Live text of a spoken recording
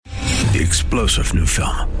The explosive new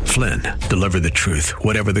film, Flynn, deliver the truth,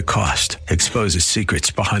 whatever the cost. Exposes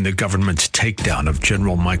secrets behind the government's takedown of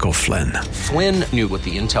General Michael Flynn. Flynn knew what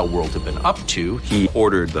the intel world had been up to. He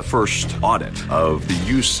ordered the first audit of the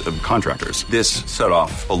use of contractors. This set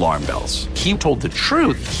off alarm bells. He told the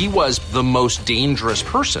truth. He was the most dangerous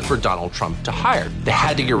person for Donald Trump to hire. They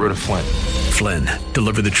had to get rid of Flynn. Flynn,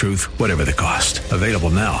 deliver the truth, whatever the cost. Available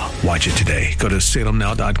now. Watch it today. Go to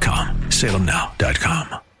salemnow.com.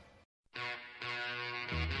 salemnow.com.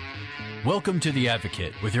 Welcome to The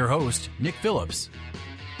Advocate with your host, Nick Phillips.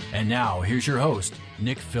 And now, here's your host,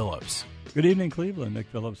 Nick Phillips. Good evening, Cleveland. Nick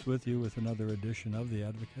Phillips with you with another edition of The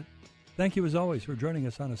Advocate. Thank you, as always, for joining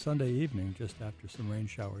us on a Sunday evening just after some rain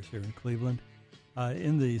showers here in Cleveland.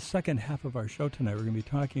 In the second half of our show tonight, we're going to be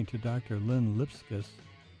talking to Dr. Lynn Lipskis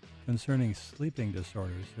concerning sleeping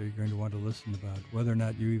disorders. So you're going to want to listen about whether or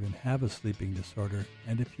not you even have a sleeping disorder,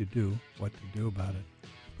 and if you do, what to do about it.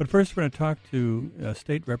 But first, we're going to talk to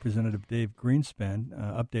State Representative Dave Greenspan,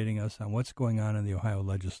 updating us on what's going on in the Ohio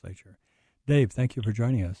legislature. Dave, thank you for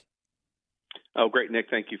joining us. Oh, great, Nick.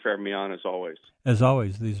 Thank you for having me on, as always. As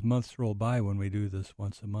always, these months roll by when we do this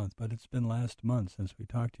once a month, but it's been last month since we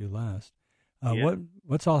talked to you last.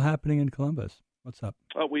 What's all happening in Columbus? What's up?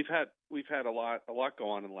 We've had a lot go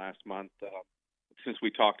on in the last month. Since we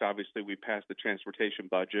talked, obviously, we passed the transportation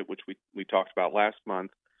budget, which we talked about last month.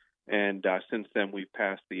 And since then, we've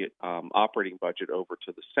passed the operating budget over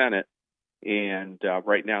to the Senate. And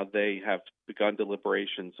right now, they have begun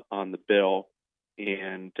deliberations on the bill.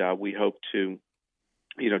 And we hope to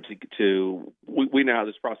we know how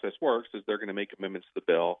this process works, is they're going to make amendments to the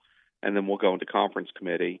bill, and then we'll go into conference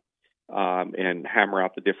committee and hammer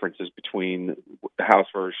out the differences between the House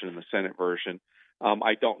version and the Senate version.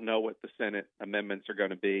 I don't know what the Senate amendments are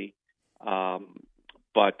going to be.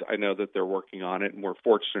 But I know that they're working on it, and we're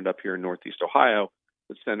fortunate up here in Northeast Ohio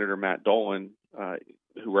that Senator Matt Dolan,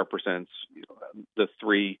 who represents the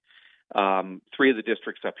three of the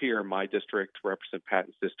districts up here, my district, Representative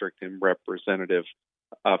Patton's district, and Representative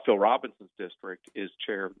Phil Robinson's district, is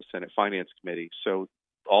chair of the Senate Finance Committee. So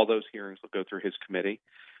all those hearings will go through his committee.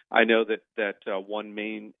 I know that one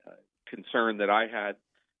main concern that I had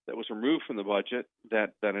that was removed from the budget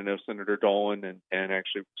that I know Senator Dolan and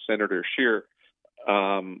actually Senator Scheer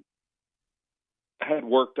had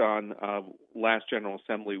worked on last General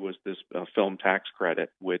Assembly was this film tax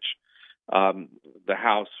credit, which the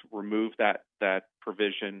House removed that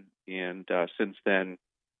provision, and since then,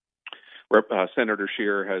 Senator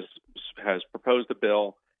Scheer has proposed a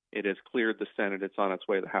bill. It has cleared the Senate. It's on its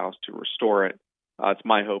way to the House to restore it. It's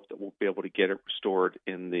my hope that we'll be able to get it restored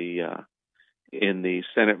in the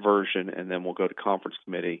Senate version, and then we'll go to conference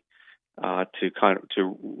committee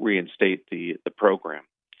to reinstate the program.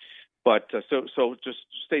 But so just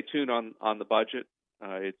stay tuned on the budget.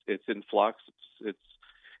 It's in flux.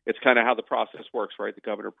 It's kind of how the process works, right? The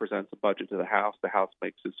governor presents a budget to the House. The House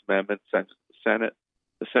makes its amendments, sends it to the Senate.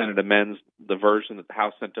 The Senate amends the version that the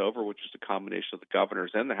House sent over, which is a combination of the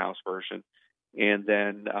governor's and the House version. And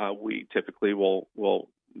then we typically will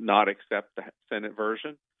not accept the Senate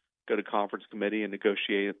version, go to conference committee and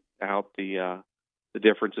negotiate out the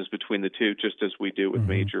differences between the two, just as we do with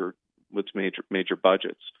major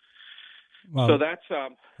budgets. Well, so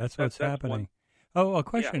that's what's happening. A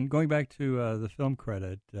question going back to the film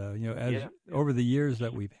credit. Over the years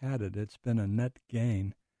that we've had it, it's been a net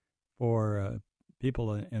gain for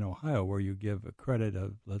people in Ohio, where you give a credit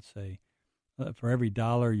of, let's say, for every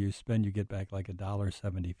 $1 you spend, you get back like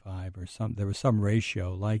 $1.75 or something. There was some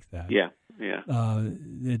ratio like that. Yeah.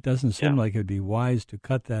 It doesn't seem like it would be wise to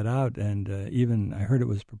cut that out, and even I heard it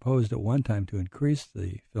was proposed at one time to increase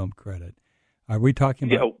the film credit. Are we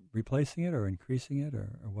talking about replacing it or increasing it, or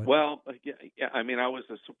what? Well, yeah. I mean, I was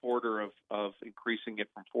a supporter of increasing it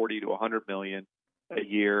from 40 to 100 million a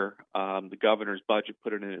year. The governor's budget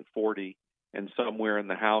put it in at 40. And somewhere in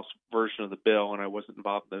the House version of the bill, and I wasn't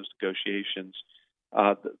involved in those negotiations,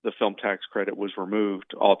 the film tax credit was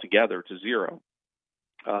removed altogether to zero.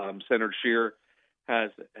 Senator Scheer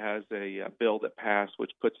has a bill that passed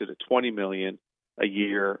which puts it at $20 million a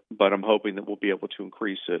year, but I'm hoping that we'll be able to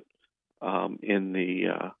increase it in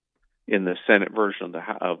the Senate version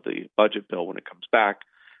of the budget bill when it comes back.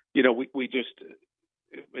 We just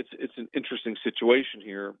it's an interesting situation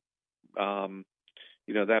here.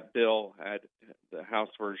 That bill had the House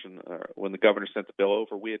version, when the governor sent the bill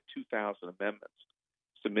over, we had 2,000 amendments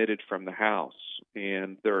submitted from the House.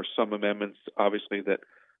 And there are some amendments, obviously,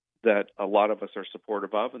 that a lot of us are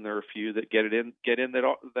supportive of, and there are a few that get in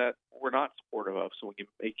that we're not supportive of. So when you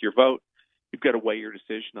make your vote, you've got to weigh your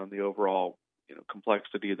decision on the overall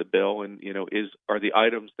complexity of the bill, and are the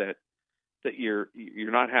items that that you're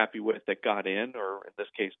not happy with that got in, or in this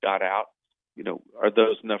case got out, are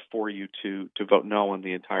those enough for you to vote no on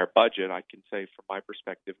the entire budget? I can say from my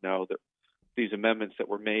perspective, no, that these amendments that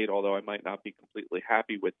were made, although I might not be completely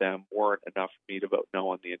happy with them, weren't enough for me to vote no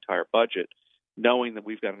on the entire budget, knowing that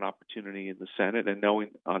we've got an opportunity in the Senate and knowing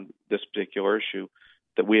on this particular issue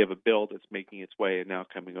that we have a bill that's making its way and now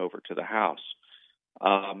coming over to the House.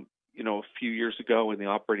 A few years ago in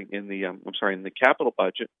the capital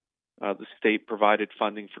budget, the state provided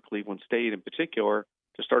funding for Cleveland State in particular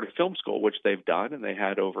to start a film school, which they've done, and they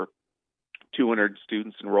had over 200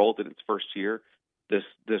 students enrolled in its first year this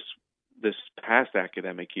past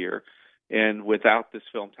academic year. And without this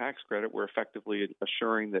film tax credit, we're effectively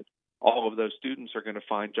assuring that all of those students are going to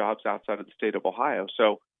find jobs outside of the state of Ohio.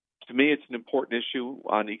 So to me, it's an important issue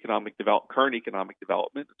on current economic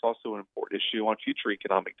development. It's also an important issue on future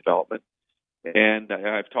economic development. And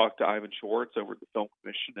I've talked to Ivan Schwartz over at the Film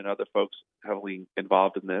Commission and other folks heavily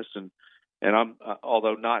involved in this. And I'm,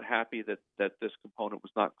 although not happy that this component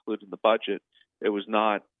was not included in the budget, it was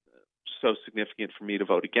not so significant for me to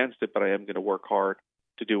vote against it, but I am going to work hard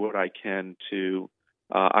to do what I can to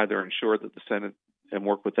either ensure that the Senate and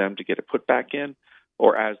work with them to get it put back in,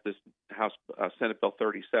 or as this House Senate Bill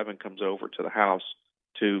 37 comes over to the House,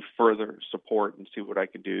 to further support and see what I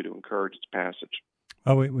can do to encourage its passage.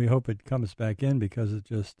 Well, we hope it comes back in, because it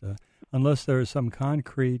just, unless there is some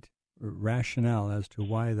concrete rationale as to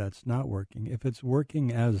why that's not working, if it's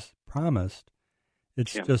working as promised,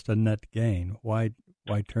 it's just a net gain. Why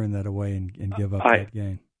turn that away and give up that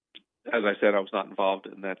gain? As I said, I was not involved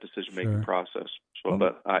in that decision-making process,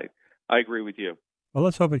 but I agree with you. Well,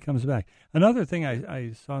 let's hope it comes back. Another thing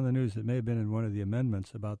I saw in the news that may have been in one of the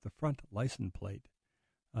amendments about the front license plate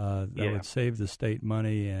that would save the state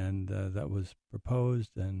money, and that was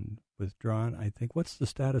proposed and withdrawn, I think. What's the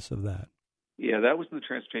status of that? Yeah, that was in the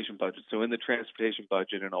transportation budget. So in the transportation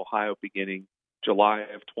budget in Ohio beginning July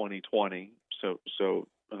of 2020, so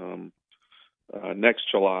next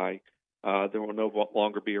July, there will no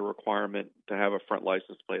longer be a requirement to have a front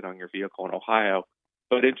license plate on your vehicle in Ohio.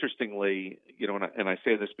 But interestingly, and I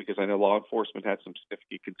say this because I know law enforcement had some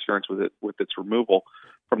significant concerns with its removal.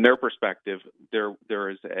 From their perspective, there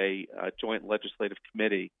is a joint legislative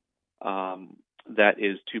committee that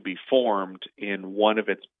is to be formed, in one of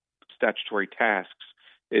its statutory tasks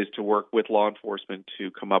is to work with law enforcement to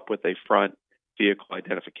come up with a front vehicle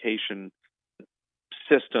identification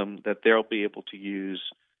system that they'll be able to use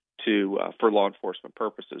for law enforcement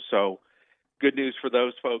purposes. So good news for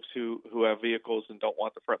those folks who have vehicles and don't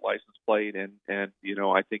want the front license plate, and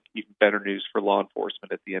I think even better news for law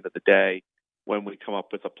enforcement at the end of the day, when we come up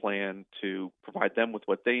with a plan to provide them with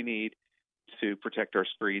what they need to protect our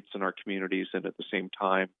streets and our communities, and at the same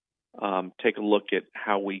time take a look at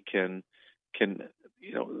how we can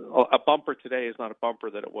a bumper today is not a bumper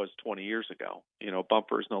that it was 20 years ago. A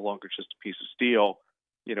bumper is no longer just a piece of steel.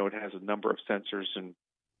 It has a number of sensors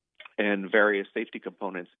and various safety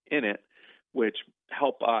components in it, which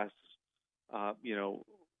help us,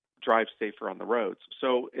 drive safer on the roads.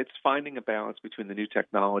 So it's finding a balance between the new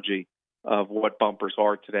technology of what bumpers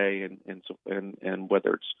are today and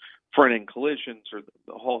whether it's front-end collisions or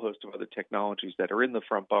the whole host of other technologies that are in the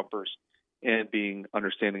front bumpers, and being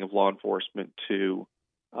understanding of law enforcement to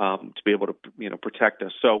be able to protect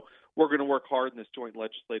us. So we're going to work hard in this joint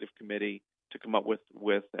legislative committee to come up with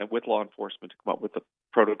law enforcement to come up with a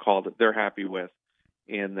protocol that they're happy with,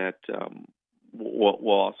 and that will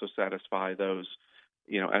also satisfy those,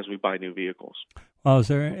 as we buy new vehicles. Well, is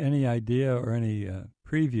there any idea or any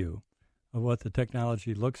preview of what the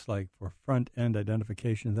technology looks like for front-end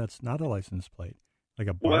identification that's not a license plate, like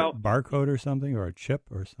a barcode or something, or a chip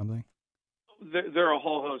or something? There are a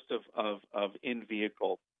whole host of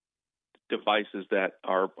in-vehicle devices that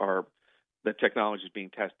are the technology is being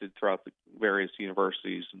tested throughout the various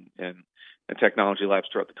universities and technology labs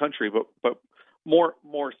throughout the country. But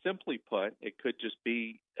more simply put, it could just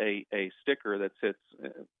be a sticker that sits.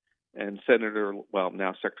 And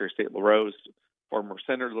now Secretary of State LaRose, former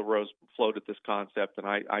Senator LaRose, floated this concept, and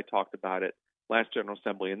I talked about it last General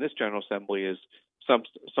Assembly. And this General Assembly is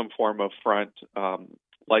some form of front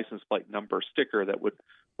license plate number sticker that would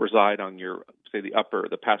reside on your, say,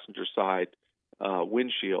 the passenger side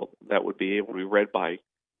windshield, that would be able to be read by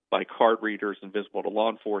card readers and visible to law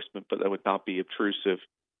enforcement, but that would not be obtrusive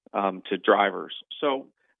to drivers. So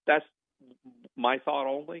that's my thought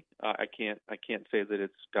only. I can't say that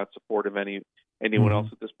it's got support of anyone else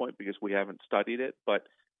at this point, because we haven't studied it. But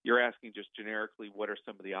you're asking just generically, what are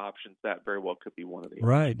some of the options? That very well could be one of the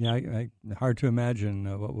right. options. Yeah, hard to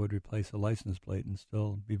imagine what would replace a license plate and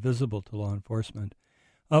still be visible to law enforcement.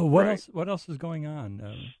 What else is going on?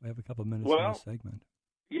 We have a couple of minutes in this segment.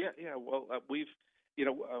 Yeah. Well, we've, a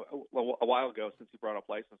while ago, since you brought up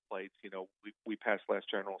license plates, we passed last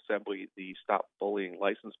General Assembly the Stop Bullying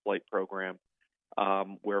license plate program,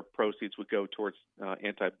 where proceeds would go towards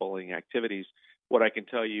anti-bullying activities. What I can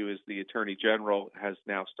tell you is the Attorney General has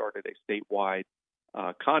now started a statewide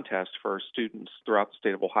contest for students throughout the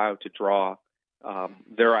state of Ohio to draw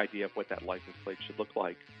their idea of what that license plate should look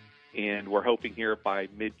like. And we're hoping here by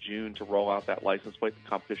mid-June to roll out that license plate. The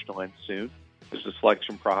competition will end soon. There's a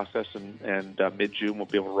selection process, and mid-June we'll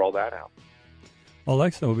be able to roll that out. Well,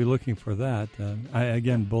 Alexa will be looking for that.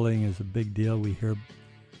 Again, bullying is a big deal. We hear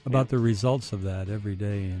about the results of that every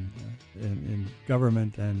day in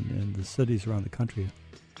government and in the cities around the country.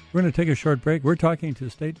 We're going to take a short break. We're talking to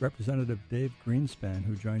State Representative Dave Greenspan,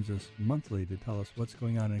 who joins us monthly to tell us what's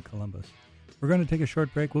going on in Columbus. We're going to take a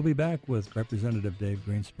short break. We'll be back with Representative Dave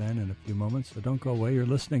Greenspan in a few moments, so don't go away. You're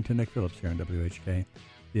listening to Nick Phillips here on WHK,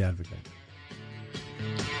 The Advocate.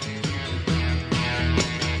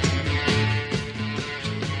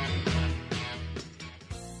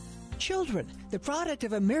 Children, the product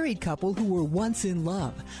of a married couple who were once in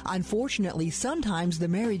love. Unfortunately, sometimes the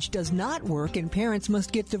marriage does not work and parents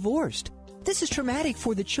must get divorced. This is traumatic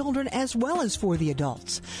for the children as well as for the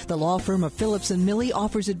adults. The law firm of Phillips & Millie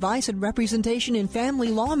offers advice and representation in family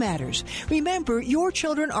law matters. Remember, your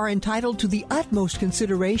children are entitled to the utmost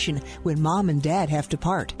consideration when mom and dad have to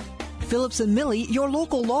part. Phillips & Millie, your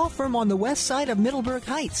local law firm on the west side of Middleburg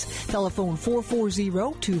Heights. Telephone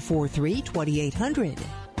 440-243-2800.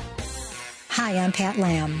 Hi, I'm Pat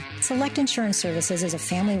Lamb. Select Insurance Services is a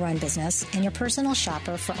family-run business and your personal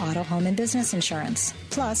shopper for auto, home, and business insurance.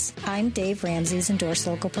 Plus, I'm Dave Ramsey's endorsed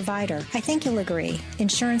local provider. I think you'll agree,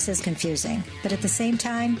 insurance is confusing, but at the same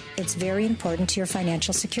time, it's very important to your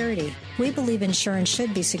financial security. We believe insurance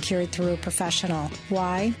should be secured through a professional.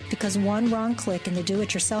 Why? Because one wrong click in the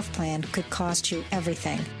do-it-yourself plan could cost you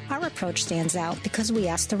everything. Our approach stands out because we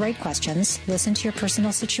ask the right questions, listen to your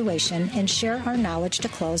personal situation, and share our knowledge to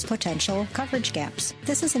close potential coverage gaps.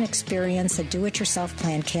 This is an experience a do-it-yourself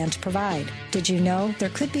plan can't provide. Did you know there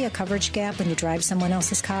could be a coverage gap when you drive someone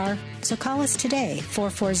else's car? So call us today,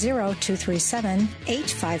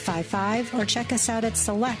 440-237-8555, or check us out at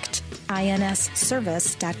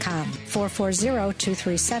selectinsservice.com,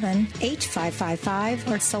 440-237-8555,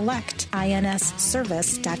 or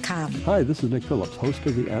selectinsservice.com. Hi, this is Nick Phillips, host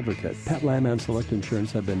of The Advocate. Pat Lamb and Select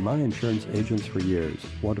Insurance have been my insurance agents for years.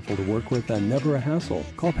 Wonderful to work with and never a hassle.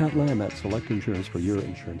 Call Pat Lamb at Select Insurance for your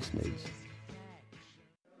insurance needs.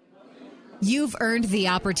 You've earned the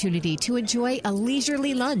opportunity to enjoy a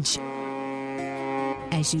leisurely lunch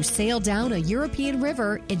as you sail down a European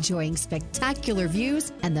river, enjoying spectacular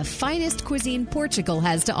views and the finest cuisine Portugal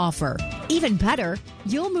has to offer. Even better,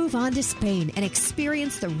 you'll move on to Spain and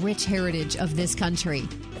experience the rich heritage of this country.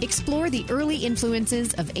 Explore the early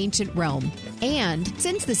influences of ancient Rome. And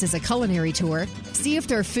since this is a culinary tour, see if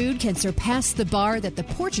their food can surpass the bar that the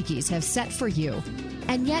Portuguese have set for you.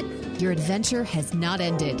 And yet, your adventure has not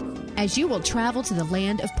ended, as you will travel to the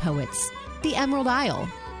land of poets, the Emerald Isle.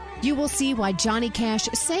 You will see why Johnny Cash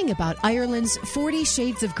sang about Ireland's 40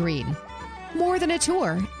 Shades of Green. More than a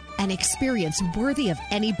tour, an experience worthy of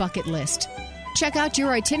any bucket list. Check out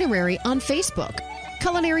your itinerary on Facebook,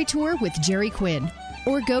 Culinary Tour with Jerry Quinn,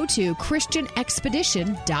 or go to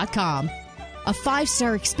ChristianExpedition.com. A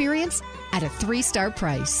 5-star experience at a 3-star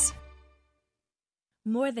price.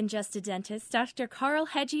 More than just a dentist, Dr. Carl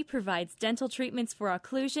Hedgie provides dental treatments for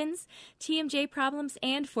occlusions, TMJ problems,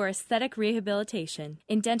 and for aesthetic rehabilitation.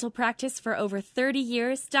 In dental practice for over 30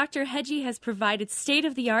 years, Dr. Hedgie has provided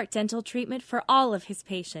state-of-the-art dental treatment for all of his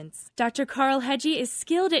patients. Dr. Carl Hedgie is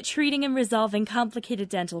skilled at treating and resolving complicated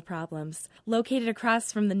dental problems. Located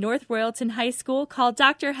across from the North Royalton High School, call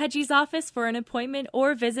Dr. Hedgie's office for an appointment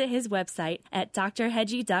or visit his website at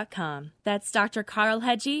drhedgie.com. That's Dr. Carl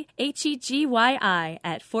Hedgie, Hedgyi,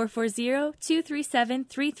 at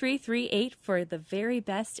 440-237-3338 for the very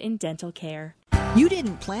best in dental care. You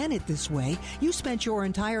didn't plan it this way. You spent your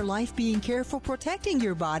entire life being careful, protecting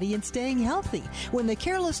your body and staying healthy. When the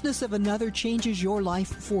carelessness of another changes your life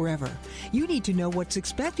forever, you need to know what's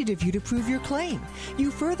expected of you to prove your claim.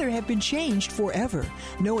 You further have been changed forever.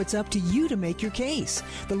 No, it's up to you to make your case.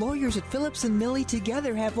 The lawyers at Phillips & Millie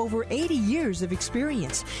together have over 80 years of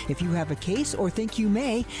experience. If you have a case or think you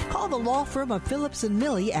may, call the law firm of Phillips &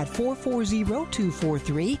 Millie at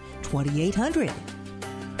 440-243-2800.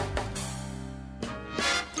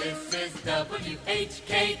 This is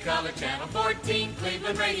WHK Color Channel 14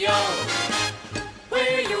 Cleveland Radio,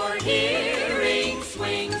 where your hearing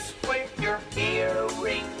swings. Where your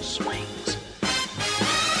hearing swings.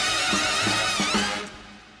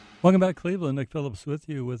 Welcome back, Cleveland. Nick Phillips with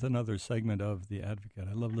you with another segment of The Advocate.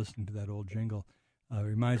 I love listening to that old jingle. It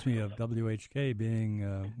reminds me of WHK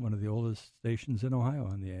being one of the oldest stations in Ohio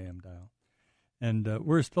on the AM dial. And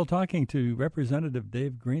we're still talking to Representative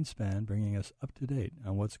Dave Greenspan, bringing us up to date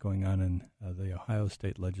on what's going on in the Ohio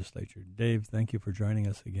State Legislature. Dave, thank you for joining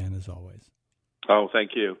us again, as always. Oh,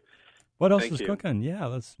 thank you. What else is cooking? Yeah,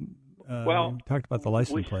 let's. We talked about the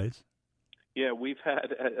license plates. Yeah, we've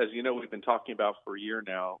had, as you know, we've been talking about for a year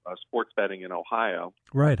now, sports betting in Ohio.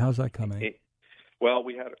 Right. How's that coming? Well,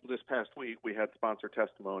 we had this past week. We had sponsor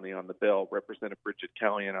testimony on the bill. Representative Bridget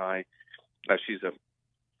Kelly and I. She's a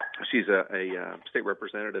state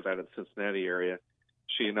representative out of the Cincinnati area.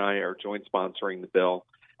 She and I are joint sponsoring the bill.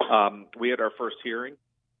 We had our first hearing,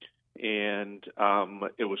 and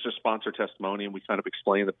it was just sponsor testimony, and we kind of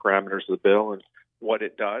explained the parameters of the bill and what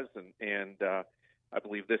it does, and I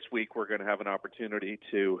believe this week we're going to have an opportunity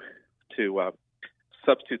to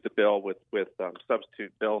substitute the bill with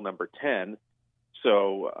substitute bill number 10.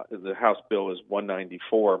 So the House bill is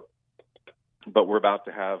 194, but we're about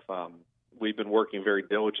to have. We've been working very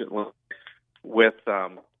diligently with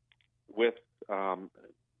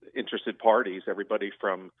interested parties, everybody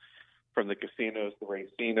from the casinos, the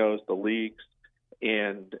racinos, the leagues,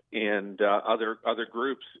 and other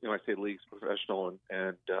groups. I say leagues, professional,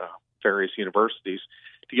 and various universities,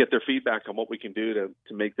 to get their feedback on what we can do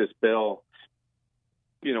to make this bill,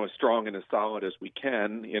 as strong and as solid as we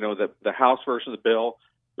can. The House version of the bill,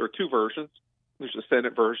 there are two versions. There's the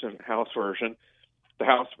Senate version and the House version. The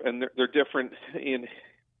House, and they're different in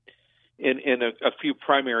a few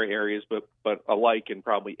primary areas, but alike in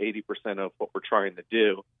probably 80% of what we're trying to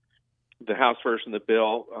do. The House version of the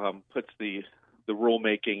bill puts the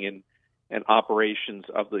rulemaking and operations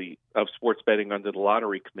of sports betting under the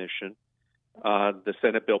Lottery Commission. The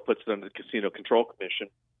Senate bill puts it under the Casino Control Commission.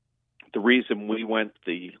 The reason we went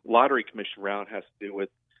the Lottery Commission route has to do with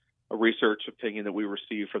a research opinion that we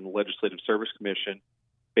received from the Legislative Service Commission,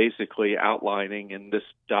 basically outlining, and this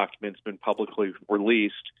document's been publicly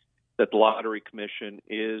released, that the Lottery Commission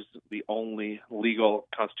is the only legal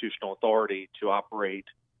constitutional authority to operate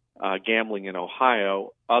gambling in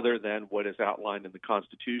Ohio, other than what is outlined in the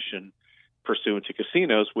Constitution pursuant to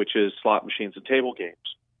casinos, which is slot machines and table games.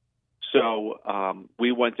 So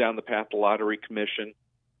we went down the path of the Lottery Commission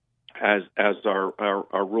as our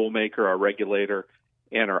rulemaker, our regulator,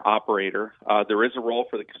 and our operator. There is a role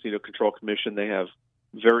for the Casino Control Commission. They have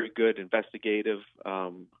very good investigative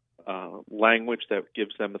language that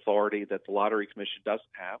gives them authority that the Lottery Commission doesn't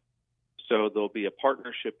have. So there'll be a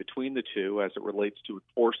partnership between the two as it relates to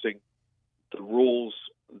enforcing the rules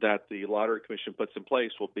that the Lottery Commission puts in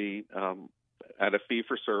place. Will be at a fee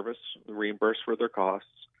for service, reimbursed for their costs,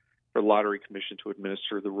 for the Lottery Commission to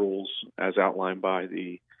administer the rules as outlined by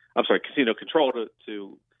Casino Control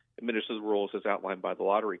to administer the rules as outlined by the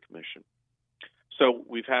Lottery Commission. So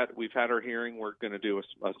we've had our hearing. We're going to do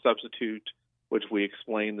a substitute, which we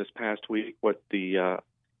explained this past week what the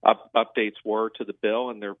updates were to the bill,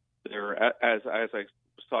 and they're as I was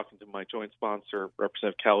talking to my joint sponsor,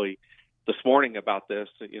 Representative Kelly, this morning about this.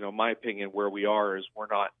 My opinion where we are is we're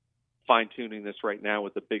not fine-tuning this right now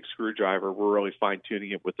with a big screwdriver. We're really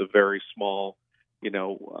fine-tuning it with a very small,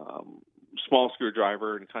 small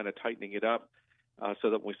screwdriver and kind of tightening it up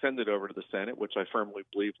so that when we send it over to the Senate, which I firmly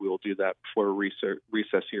believe we will do that before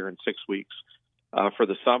recess here in 6 weeks for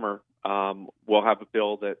the summer, we'll have a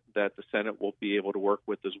bill that the Senate will be able to work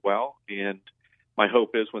with as well. And my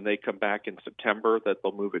hope is when they come back in September that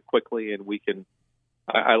they'll move it quickly, and we can.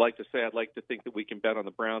 I like to say I'd like to think that we can bet on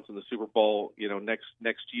the Browns in the Super Bowl,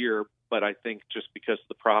 next year. But I think just because of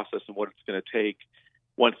the process and what it's going to take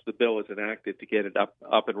once the bill is enacted to get it up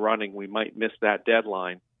and running, we might miss that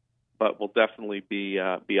deadline. But we'll definitely be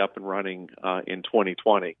up and running in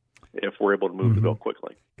 2020 if we're able to move the bill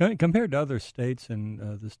quickly. Compared to other states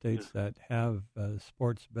and the states that have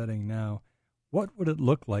sports betting now, what would it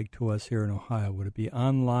look like to us here in Ohio? Would it be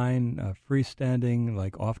online, freestanding,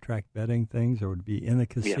 like off-track betting things, or would it be in a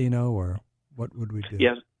casino, or what would we do?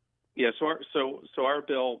 Yes. Yeah. So our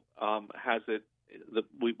bill has it.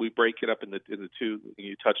 We break it up in the two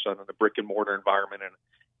you touched on, in the brick and mortar environment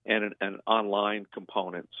and an online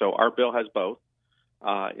component. So our bill has both.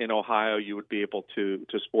 In Ohio, you would be able to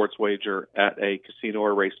sports wager at a casino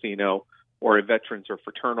or racino or a veterans or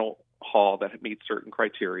fraternal hall that meets certain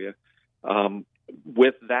criteria.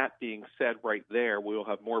 With that being said, right there, we will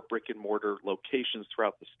have more brick and mortar locations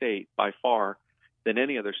throughout the state by far than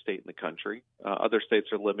any other state in the country. Other states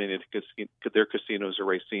are limited to their casinos or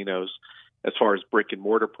racinos as far as brick and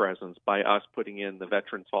mortar presence. By us putting in the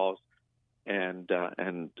veterans halls and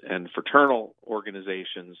fraternal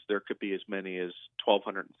organizations, there could be as many as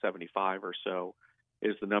 1,275 or so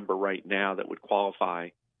is the number right now that would qualify.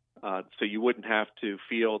 So you wouldn't have to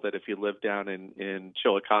feel that if you live down in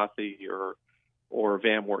Chillicothe or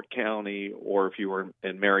Van Wert County, or if you were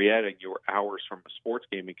in Marietta and you were hours from a sports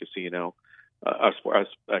gaming casino, a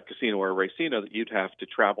casino or a racino, that you'd have to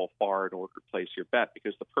travel far in order to place your bet,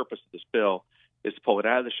 because the purpose of this bill is to pull it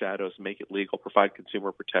out of the shadows, make it legal, provide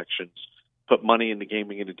consumer protections, put money into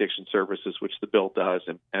gaming and addiction services, which the bill does,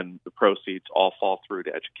 and the proceeds all fall through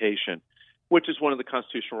to education, which is one of the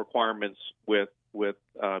constitutional requirements with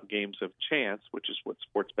games of chance, which is what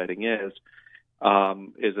sports betting is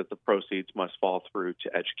that the proceeds must fall through to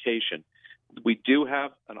education. We do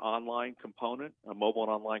have an online component, a mobile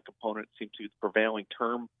and online component. It seems to be the prevailing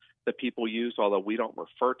term that people use, although we don't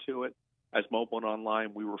refer to it as mobile and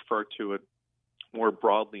online. We refer to it more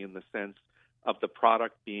broadly in the sense of the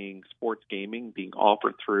product being sports gaming, being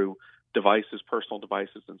offered through devices, personal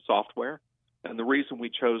devices, and software. And the reason we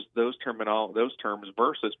chose those terms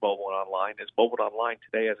versus mobile and online is mobile and online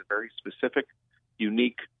today has a very specific,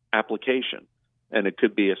 unique application. And it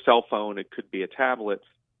could be a cell phone, it could be a tablet,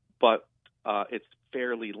 but it's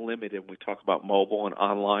fairly limited when we talk about mobile and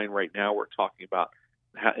online. Right now we're talking about,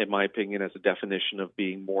 in my opinion, as a definition of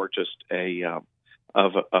being more just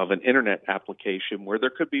of an internet application, where there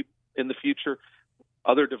could be in the future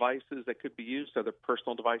other devices that could be used, other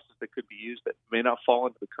personal devices that could be used that may not fall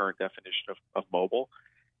into the current definition of mobile.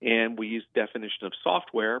 And we use the definition of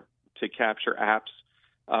software to capture apps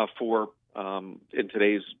for in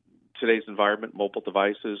today's environment, mobile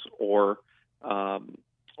devices or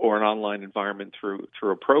an online environment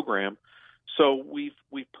through a program. So we've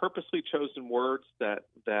purposely chosen words that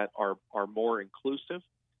are more inclusive.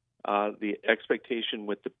 The expectation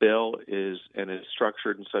with the bill is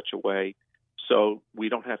structured in such a way so we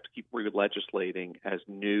don't have to keep re-legislating as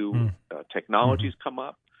new technologies come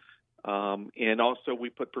up. And also we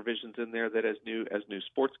put provisions in there that as new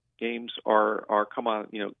sports games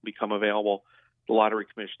become available, the Lottery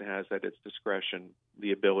Commission has at its discretion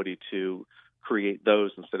the ability to create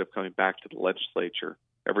those instead of coming back to the legislature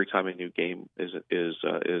every time a new game is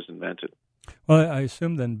invented. Well, I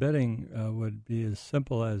assume then betting would be as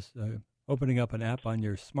simple as opening up an app on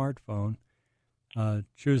your smartphone,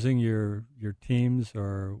 choosing your teams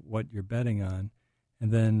or what you're betting on,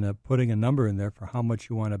 and then putting a number in there for how much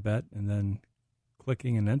you want to bet, and then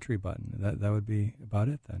clicking an entry button. That would be about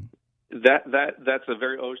it then. That's a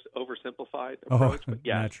very oversimplified approach. But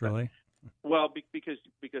yes, naturally. Well, because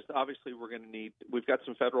obviously we've got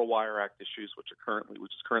some Federal Wire Act issues which is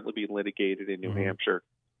currently being litigated in New Hampshire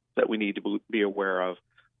that we need to be aware of.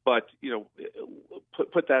 But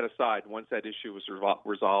put that aside. Once that issue is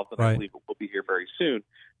resolved, and I believe it will be here very soon,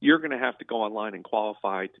 you're going to have to go online and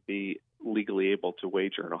qualify to be legally able to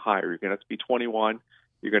wager in Ohio. You're going to have to be 21.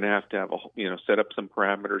 You're going to have set up some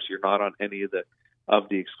parameters. You're not on any of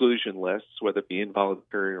the exclusion lists, whether it be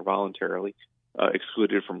involuntary or voluntarily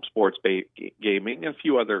excluded from sports gaming, and a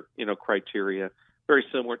few other criteria, very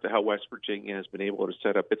similar to how West Virginia has been able to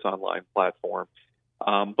set up its online platform.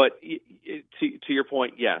 But to your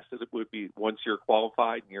point, yes, it would be once you're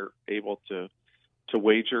qualified and you're able to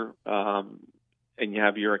wager and you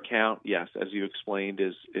have your account, yes, as you explained,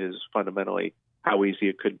 is fundamentally how easy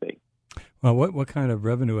it could be. Well, what kind of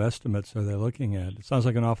revenue estimates are they looking at? It sounds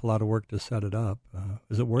like an awful lot of work to set it up.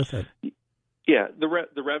 Is it worth it? Yeah, the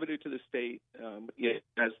revenue to the state,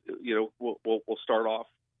 we'll start off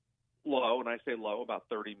low, and I say low, about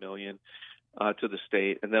 $30 million to the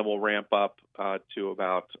state, and then we'll ramp up to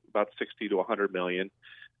about $60 to $100 million.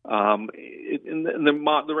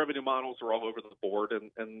 The revenue models are all over the board,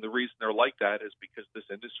 and the reason they're like that is because this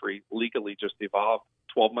industry legally just evolved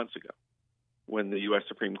 12 months ago, when the U.S.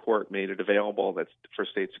 Supreme Court made it available for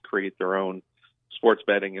states to create their own sports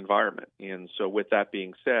betting environment. And so with that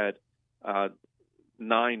being said,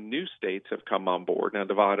 9 new states have come on board. Now,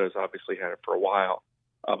 Nevada has obviously had it for a while,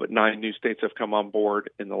 but 9 new states have come on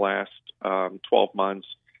board in the last 12 months,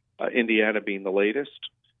 Indiana being the latest.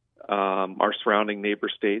 Our surrounding neighbor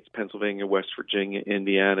states, Pennsylvania, West Virginia,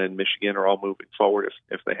 Indiana, and Michigan, are all moving forward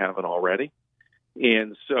if they haven't already.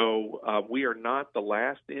 And so we are not the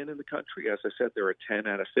last in the country. As I said, there are 10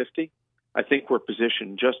 out of 50. I think we're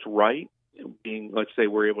positioned just right. Let's say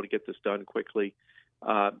we're able to get this done quickly,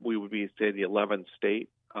 we would be, say, the 11th state,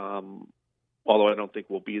 although I don't think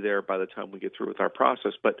we'll be there by the time we get through with our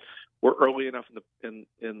process. But we're early enough in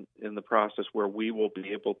the process where we will be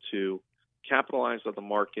able to capitalize on the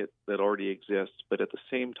market that already exists, but at the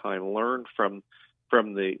same time learn from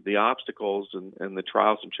the obstacles and the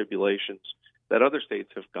trials and tribulations that other states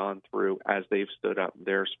have gone through as they've stood up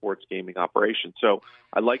their sports gaming operation. So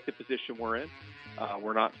I like the position we're in.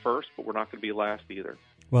 We're not first, but we're not going to be last either.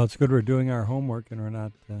 Well, it's good we're doing our homework and we're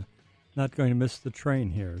not going to miss the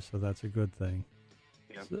train here, so that's a good thing.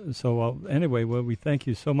 Yeah. So anyway, we thank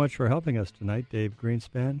you so much for helping us tonight, Dave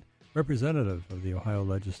Greenspan, representative of the Ohio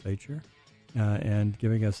Legislature, and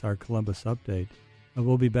giving us our Columbus update.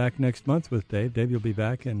 We'll be back next month with Dave. Dave, you'll be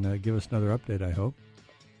back and give us another update, I hope.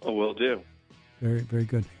 Oh, will do. Very, very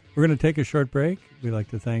good. We're going to take a short break. We'd like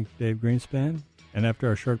to thank Dave Greenspan. And after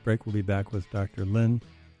our short break, we'll be back with Dr. Lynn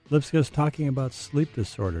Lipskis talking about sleep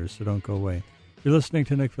disorders, so don't go away. You're listening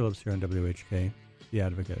to Nick Phillips here on WHK, The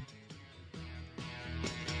Advocate.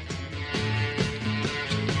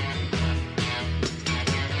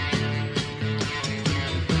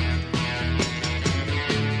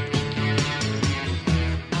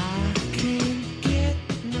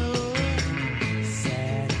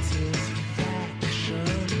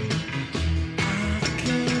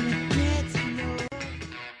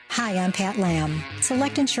 Hi, I'm Pat Lamb.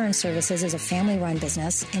 Select Insurance Services is a family-run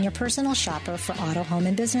business and your personal shopper for auto, home,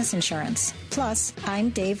 and business insurance. Plus,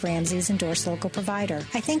 I'm Dave Ramsey's endorsed local provider.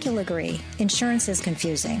 I think you'll agree, insurance is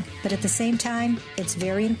confusing, but at the same time, it's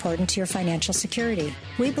very important to your financial security.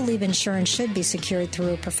 We believe insurance should be secured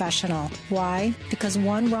through a professional. Why? Because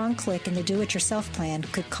one wrong click in the do-it-yourself plan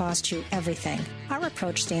could cost you everything. Our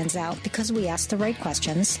approach stands out because we ask the right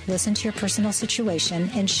questions, listen to your personal situation,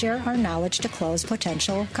 and share our knowledge to close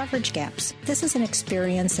potential coverage gaps. This is an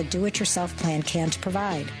experience a do-it-yourself plan can't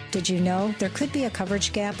provide. Did you know there could be a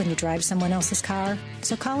coverage gap when you drive someone else's car?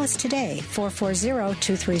 So call us today,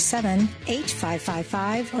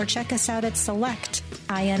 440-237-8555, or check us out at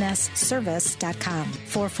selectinsservice.com,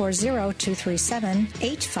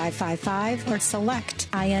 440-237-8555, or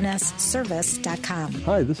selectinsservice.com.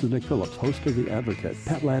 Hi, this is Nick Phillips, host of The Advocate.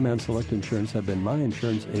 Pat Lamb and Select Insurance have been my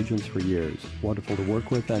insurance agents for years. Wonderful to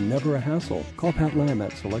work with and never a hassle. Call Pat Lamb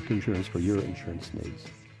at Select Insurance for your insurance needs.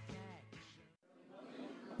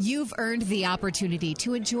 You've earned the opportunity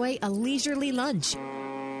to enjoy a leisurely lunch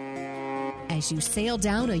as you sail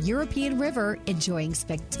down a European river, enjoying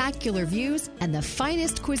spectacular views and the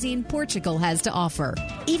finest cuisine Portugal has to offer.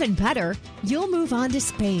 Even better, you'll move on to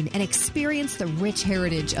Spain and experience the rich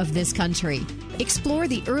heritage of this country. Explore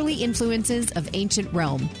the early influences of ancient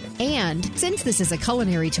Rome. And since this is a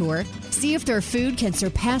culinary tour, see if their food can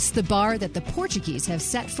surpass the bar that the Portuguese have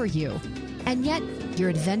set for you. And yet, your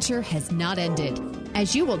adventure has not ended,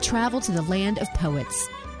 as you will travel to the land of poets,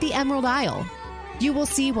 the Emerald Isle. You will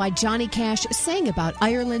see why Johnny Cash sang about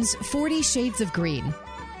Ireland's 40 Shades of Green.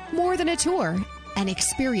 More than a tour, an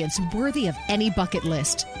experience worthy of any bucket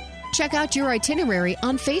list. Check out your itinerary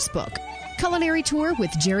on Facebook, Culinary Tour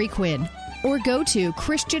with Jerry Quinn, or go to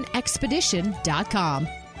ChristianExpedition.com.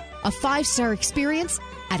 A 5-star experience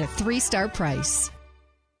at a 3-star price.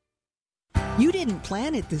 You didn't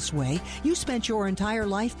plan it this way. You spent your entire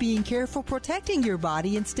life being careful, protecting your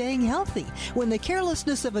body and staying healthy. When the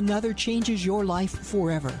carelessness of another changes your life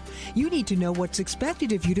forever, you need to know what's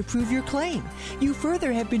expected of you to prove your claim. You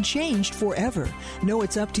further have been changed forever. Know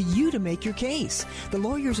it's up to you to make your case. The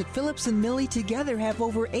lawyers at Phillips & Milley together have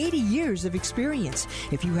over 80 years of experience.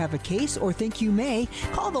 If you have a case or think you may,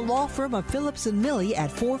 call the law firm of Phillips & Milley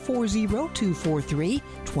at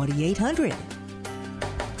 440-243-2800.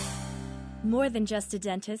 More than just a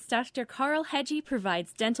dentist, Dr. Carl Hedgie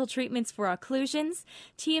provides dental treatments for occlusions,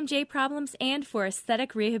 TMJ problems, and for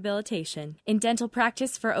aesthetic rehabilitation. In dental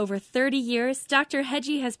practice for over 30 years, Dr.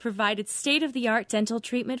 Hedgie has provided state-of-the-art dental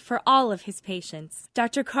treatment for all of his patients.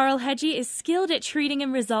 Dr. Carl Hedgie is skilled at treating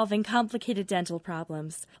and resolving complicated dental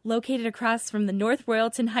problems. Located across from the North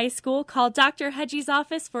Royalton High School, call Dr. Hedgie's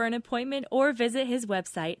office for an appointment or visit his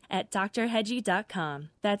website at drhedgie.com.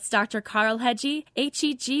 That's Dr. Carl Hedgie,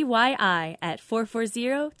 Hedgyi, at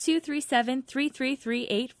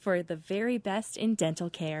 440-237-3338 for the very best in dental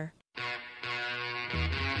care.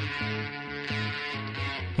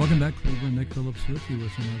 Welcome back, Cleveland. Nick Phillips with you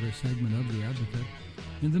with another segment of The Advocate.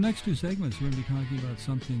 In the next two segments, we're going to be talking about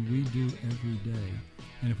something we do every day.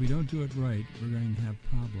 And if we don't do it right, we're going to have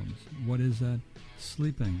problems. What is that?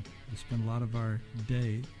 Sleeping. We spend a lot of our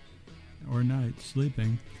day or night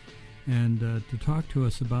sleeping. And to talk to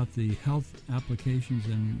us about the health applications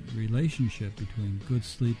and relationship between good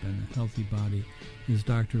sleep and a healthy body is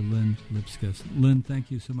Dr. Lynn Lipskis. Lynn, thank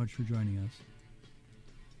you so much for joining us.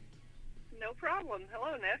 No problem.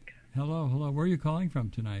 Hello, Nick. Hello. Where are you calling from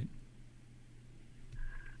tonight?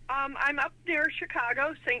 I'm up near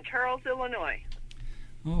Chicago, St. Charles, Illinois.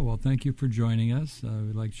 Oh, well, thank you for joining us.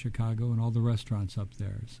 We like Chicago and all the restaurants up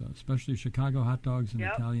there, so especially Chicago hot dogs and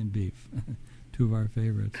Italian beef. Two of our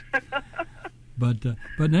favorites. But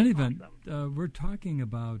in any event, we're talking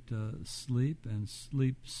about sleep and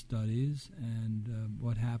sleep studies and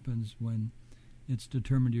what happens when it's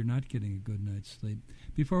determined you're not getting a good night's sleep.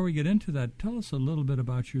 Before we get into that, tell us a little bit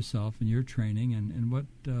about yourself and your training and what.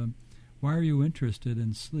 Why are you interested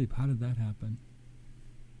in sleep? How did that happen?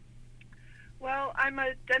 Well, I'm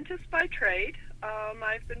a dentist by trade.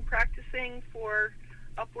 I've been practicing for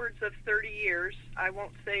upwards of 30 years. I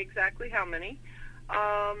won't say exactly how many.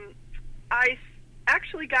 I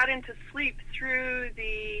actually got into sleep through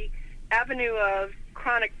the avenue of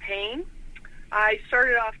chronic pain. I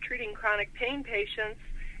started off treating chronic pain patients,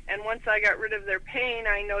 and once I got rid of their pain,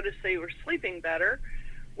 I noticed they were sleeping better.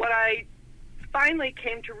 What I finally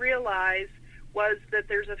came to realize was that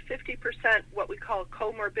there's a 50% what we call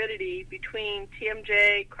comorbidity between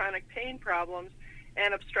TMJ, chronic pain problems,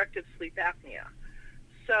 and obstructive sleep apnea.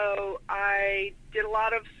 So I did a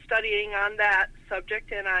lot of studying on that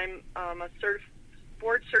subject, and I'm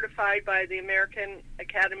board certified by the American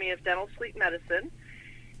Academy of Dental Sleep Medicine,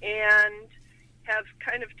 and have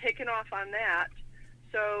kind of taken off on that.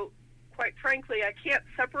 So quite frankly, I can't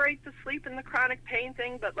separate the sleep and the chronic pain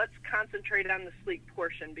thing, but let's concentrate on the sleep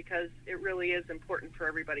portion because it really is important for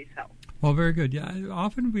everybody's health. Well, very good. Yeah,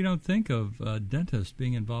 often we don't think of dentists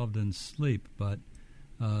being involved in sleep, but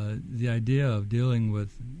the idea of dealing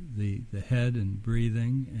with the head and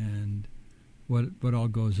breathing and what all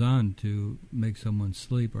goes on to make someone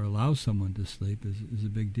sleep or allow someone to sleep is a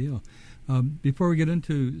big deal. Before we get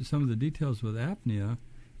into some of the details with apnea,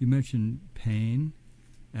 you mentioned pain,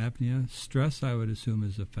 apnea, stress, I would assume,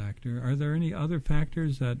 is a factor. Are there any other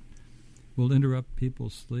factors that will interrupt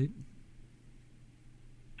people's sleep?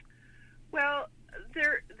 Well,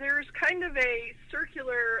 there's kind of a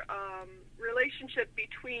circular relationship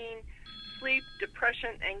between sleep,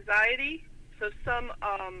 depression, anxiety. So some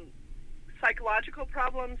psychological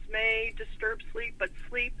problems may disturb sleep, but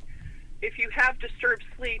sleep, if you have disturbed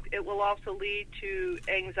sleep, it will also lead to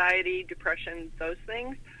anxiety, depression, those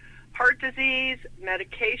things. Heart disease,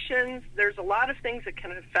 medications, there's a lot of things that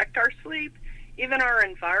can affect our sleep. Even our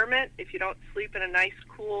environment, if you don't sleep in a nice,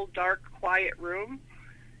 cool, dark, quiet room,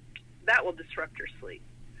 that will disrupt your sleep.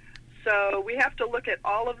 So we have to look at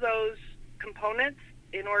all of those components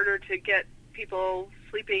in order to get people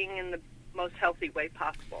sleeping in the most healthy way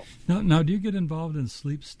possible. Now, do you get involved in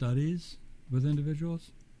sleep studies with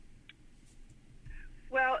individuals?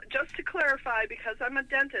 Well, just to clarify, because I'm a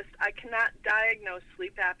dentist, I cannot diagnose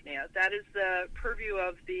sleep apnea. That is the purview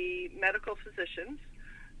of the medical physicians.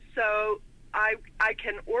 So I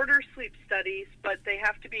can order sleep studies, but they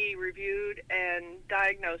have to be reviewed and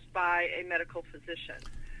diagnosed by a medical physician.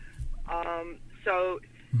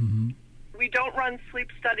 We don't run sleep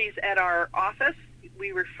studies at our office.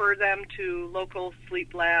 We refer them to local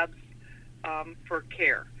sleep labs for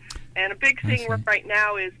care. And a big thing right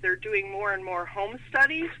now is they're doing more and more home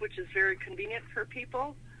studies, which is very convenient for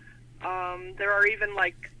people. There are even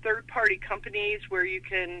like third-party companies where you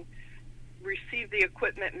can receive the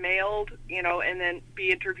equipment mailed, and then be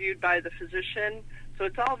interviewed by the physician. So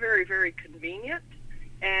it's all very, very convenient.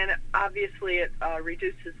 And obviously it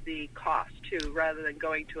reduces the cost, too, rather than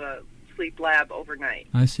going to a sleep lab overnight.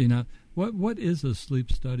 I see. Now, what is a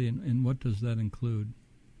sleep study, and what does that include?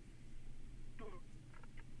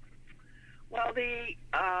 Well, the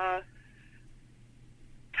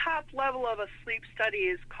top level of a sleep study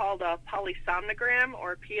is called a polysomnogram,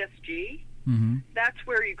 or PSG. Mm-hmm. That's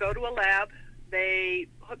where you go to a lab. They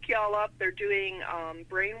hook you all up. They're doing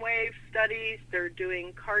brainwave studies. They're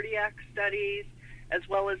doing cardiac studies, as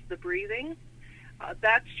well as the breathing.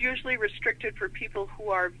 That's usually restricted for people who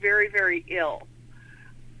are very, very ill.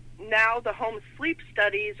 Now the home sleep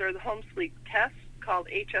studies, or the home sleep tests, called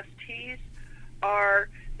HSTs,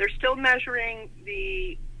 they're still measuring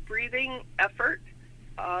the breathing effort,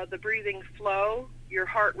 the breathing flow, your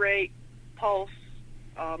heart rate, pulse,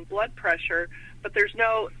 blood pressure, but there's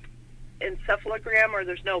no encephalogram or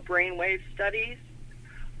there's no brainwave studies.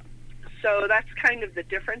 So that's kind of the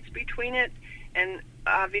difference between it. And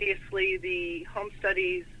obviously the home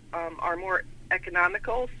studies are more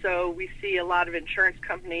economical, so we see a lot of insurance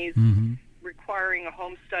companies requiring a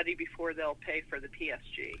home study before they'll pay for the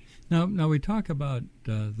PSG. Now we talk about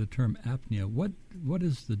the term apnea. What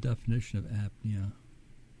is the definition of apnea?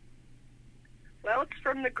 Well, it's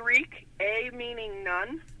from the Greek, a meaning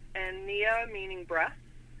none, and nea meaning breath.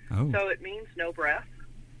 Oh. So it means no breath.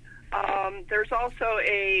 There's also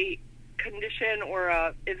a condition or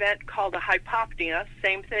a event called a hypopnea.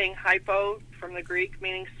 Same thing, hypo from the Greek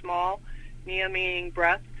meaning small, nea meaning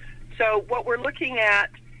breath. So what we're looking at,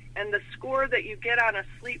 and the score that you get on a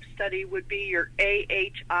sleep study would be your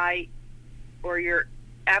AHI or your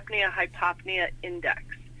apnea-hypopnea index.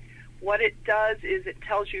 What it does is it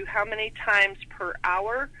tells you how many times per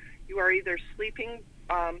hour you are either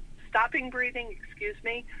stopping breathing,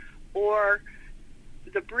 or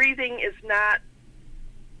the breathing is not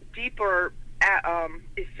deep or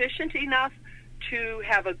efficient enough to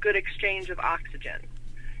have a good exchange of oxygen.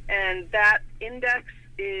 And that index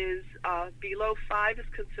is below 5 is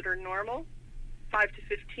considered normal, 5 to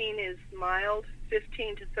 15 is mild,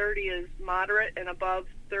 15 to 30 is moderate, and above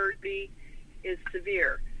 30 is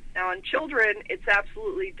severe. Now, in children, it's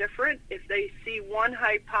absolutely different. If they see one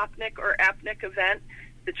hypopneic or apneic event,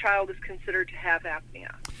 the child is considered to have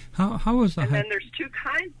apnea. How is and then there's two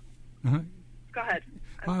kinds. Go ahead.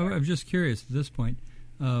 I'm just curious at this point.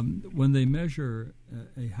 When they measure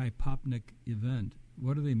a hypopneic event,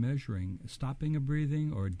 what are they measuring? Stopping of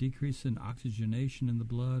breathing or a decrease in oxygenation in the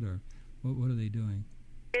blood, or what are they doing?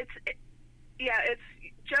 It's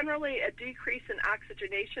generally a decrease in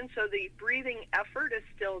oxygenation, so the breathing effort is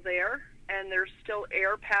still there, and there's still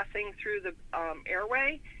air passing through the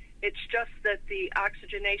airway. It's just that the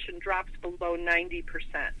oxygenation drops below 90%.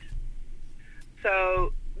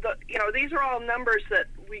 So, these are all numbers that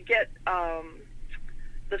we get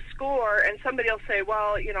the score, and somebody will say,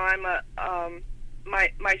 well,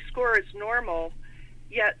 my score is normal,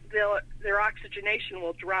 yet their oxygenation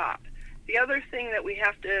will drop. The other thing that we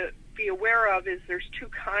have to be aware of is there's two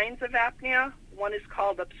kinds of apnea. One is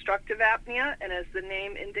called obstructive apnea, and as the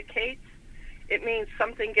name indicates, it means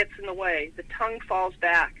something gets in the way. The tongue falls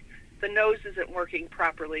back, the nose isn't working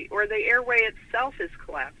properly, or the airway itself is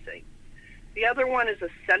collapsing. The other one is a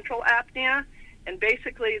central apnea, and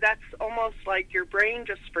basically that's almost like your brain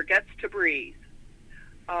just forgets to breathe.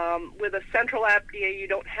 With a central apnea, you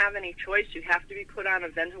don't have any choice. You have to be put on a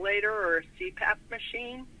ventilator or a CPAP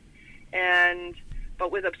machine.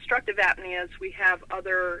 But with obstructive apneas, we have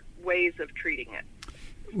other ways of treating it.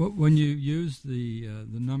 When you use the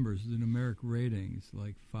numbers, the numeric ratings,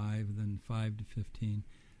 like 5, then 5 to 15,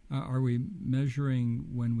 are we measuring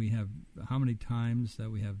when we have how many times that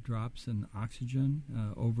we have drops in oxygen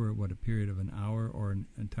over a period of an hour or an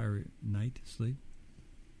entire night sleep?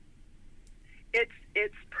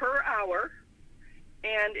 It's per hour,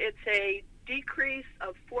 and it's a decrease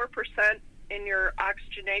of 4% in your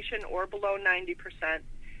oxygenation or below 90%,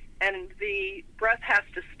 and the breath has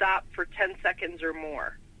to stop for 10 seconds or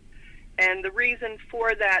more. And the reason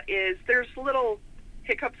for that is there's little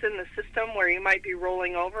hiccups in the system where you might be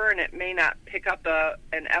rolling over and it may not pick up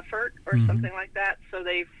an effort or something like that, so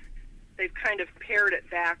they've kind of pared it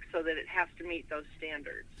back so that it has to meet those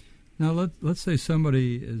standards. Now, let's say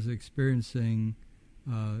somebody is experiencing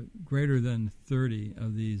greater than 30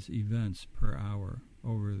 of these events per hour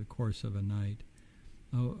over the course of a night.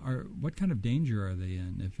 What kind of danger are they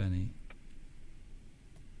in, if any?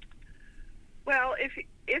 Well,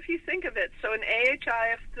 if you think of it, so an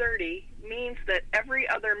AHI of 30 means that every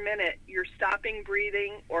other minute you're stopping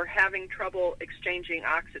breathing or having trouble exchanging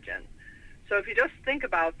oxygen. So if you just think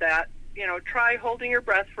about that, try holding your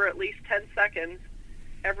breath for at least 10 seconds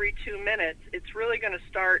every 2 minutes. It's really going to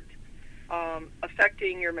start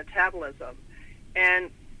affecting your metabolism.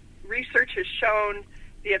 And research has shown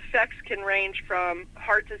the effects can range from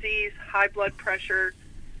heart disease, high blood pressure,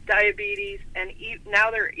 diabetes, and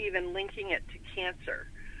now they're even linking it to cancer.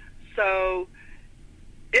 So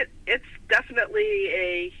it's definitely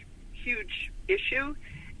a huge issue.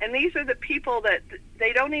 And these are the people that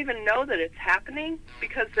they don't even know that it's happening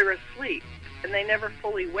because they're asleep and they never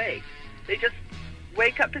fully wake. They just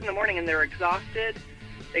wake up in the morning and they're exhausted.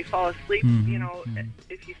 They fall asleep.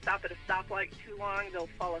 If you stop at a stoplight too long, they'll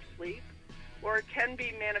fall asleep. Or it can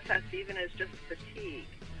be manifest even as just fatigue.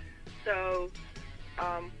 So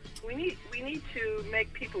we need to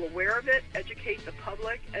make people aware of it, educate the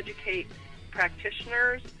public, educate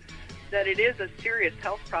practitioners that it is a serious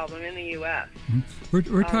health problem in the U.S.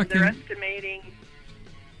 We're talking. They're estimating.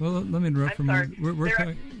 Well, let me interrupt for a moment. We're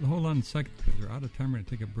talking. Hold on a second, because we're out of time. We're going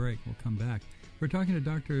to take a break. We'll come back. We're talking to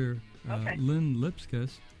Dr. Lynn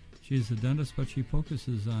Lipskiss. She's a dentist, but she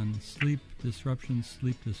focuses on sleep disruptions,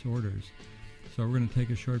 sleep disorders. So we're going to take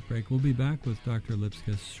a short break. We'll be back with Dr.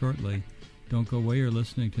 Lipskiss shortly. Don't go away. You're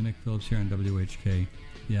listening to Nick Phillips here on WHK,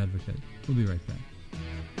 The Advocate. We'll be right back.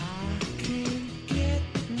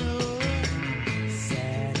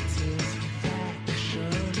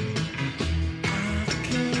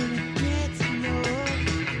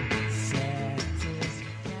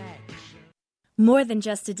 More than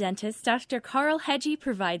just a dentist, Dr. Carl Hedgie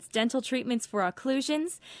provides dental treatments for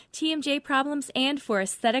occlusions, TMJ problems, and for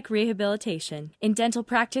aesthetic rehabilitation. In dental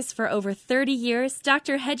practice for over 30 years,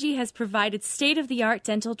 Dr. Hedgie has provided state-of-the-art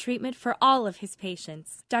dental treatment for all of his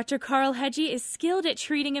patients. Dr. Carl Hedgie is skilled at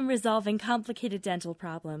treating and resolving complicated dental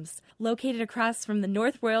problems. Located across from the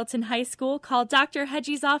North Royalton High School, call Dr.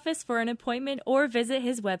 Hedgie's office for an appointment or visit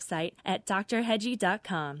his website at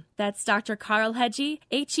drhedgie.com. That's Dr. Carl Hedgie,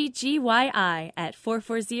 Hegyi, at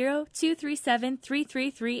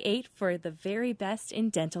 440-237-3338 for the very best in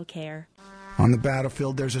dental care. On the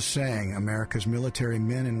battlefield, there's a saying America's military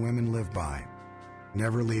men and women live by.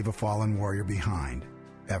 Never leave a fallen warrior behind,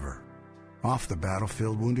 ever. Off the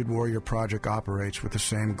battlefield, Wounded Warrior Project operates with the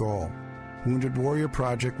same goal. Wounded Warrior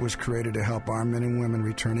Project was created to help our men and women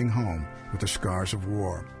returning home with the scars of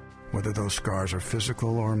war, whether those scars are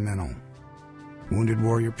physical or mental. Wounded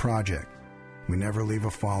Warrior Project. We never leave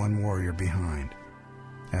a fallen warrior behind,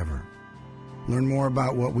 ever. Learn more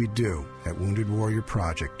about what we do at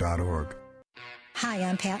woundedwarriorproject.org. Hi,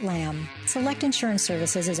 I'm Pat Lamb. Select Insurance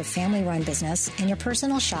Services is a family-run business and your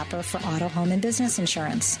personal shopper for auto, home, and business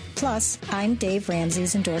insurance. Plus, I'm Dave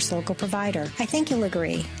Ramsey's endorsed local provider. I think you'll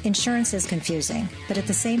agree, insurance is confusing, but at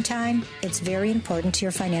the same time, it's very important to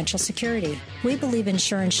your financial security. We believe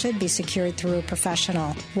insurance should be secured through a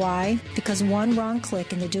professional. Why? Because one wrong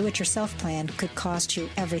click in the do-it-yourself plan could cost you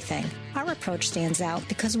everything. Our approach stands out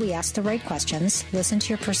because we ask the right questions, listen to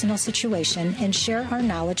your personal situation, and share our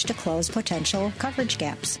knowledge to close potential coverage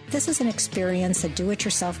gaps. This is an experience a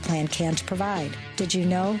do-it-yourself plan can't provide. Did you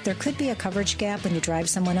know there could be a coverage gap when you drive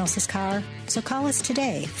someone else's car? So call us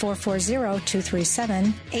today,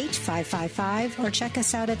 440-237-8555, or check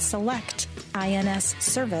us out at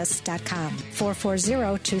selectinsservice.com,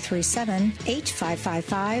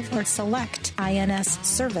 440-237-8555, or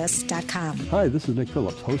selectinsservice.com. Hi, this is Nick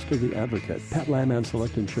Phillips, host of The Advocate. Pat Lamb and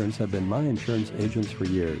Select Insurance have been my insurance agents for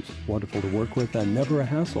years. Wonderful to work with and never a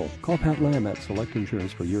hassle. Call Pat Lamb at Select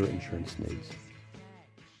Insurance for your insurance needs.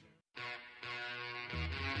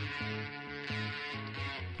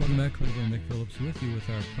 Welcome back, Cleveland. Nick Phillips with you with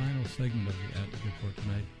our final segment of The Advocate for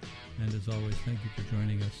tonight. And as always, thank you for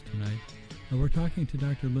joining us tonight. We're talking to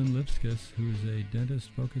Dr. Lynn Lipskis, who is a dentist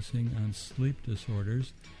focusing on sleep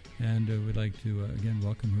disorders. And we'd like to, again,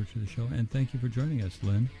 welcome her to the show. And thank you for joining us,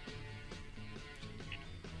 Lynn.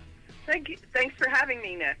 Thank you. Thanks for having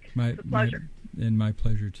me, Nick. It's a pleasure. And my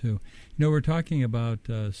pleasure, too. You know, we're talking about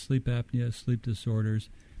sleep apnea, sleep disorders,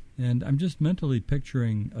 and I'm just mentally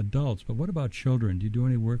picturing adults, but what about children? Do you do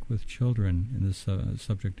any work with children in this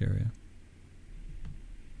subject area?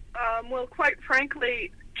 Well, quite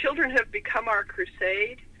frankly, children have become our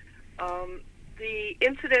crusade. The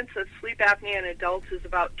incidence of sleep apnea in adults is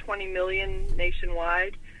about 20 million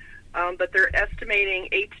nationwide, but they're estimating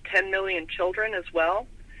 8 to 10 million children as well.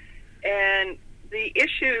 And the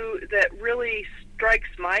issue that really strikes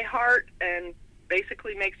my heart and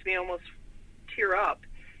basically makes me almost tear up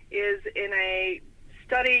is in a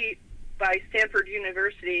study by Stanford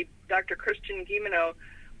University, Dr. Christian Guilleminault,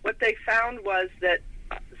 what they found was that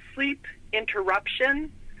sleep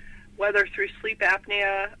interruption, whether through sleep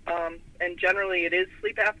apnea, and generally it is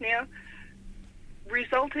sleep apnea,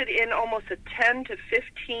 resulted in almost a 10 to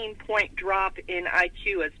 15 point drop in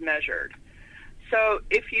IQ as measured. So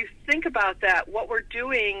if you think about that, what we're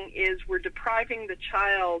doing is we're depriving the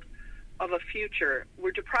child of a future.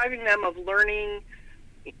 We're depriving them of learning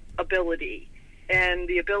ability and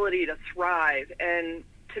the ability to thrive. And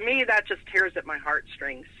to me, that just tears at my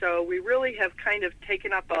heartstrings. So we really have kind of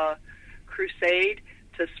taken up a crusade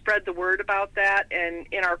to spread the word about that, and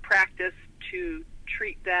in our practice to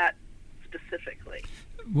treat that specifically.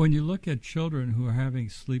 When you look at children who are having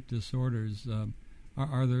sleep disorders,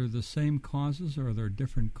 are there the same causes, or are there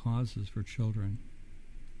different causes for children?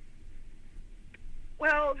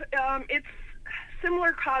 Well, it's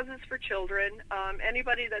similar causes for children.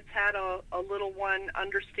 Anybody that's had a little one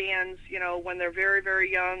understands, when they're very, very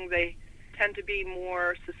young, they tend to be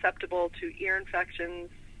more susceptible to ear infections,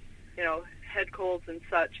 head colds and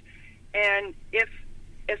such. And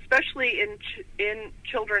especially in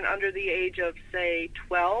children under the age of, say,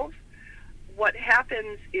 12, what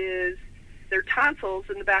happens is their tonsils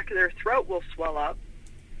in the back of their throat will swell up,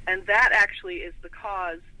 and that actually is the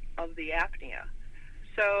cause of the apnea.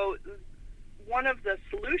 So one of the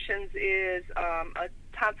solutions is a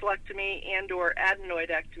tonsillectomy and or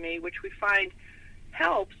adenoidectomy, which we find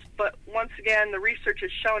helps, but once again, the research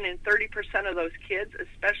has shown in 30% of those kids,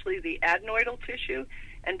 especially the adenoidal tissue,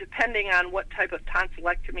 and depending on what type of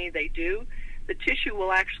tonsillectomy they do, the tissue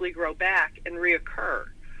will actually grow back and reoccur.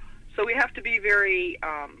 So we have to be very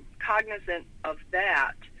cognizant of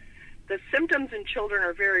that. The symptoms in children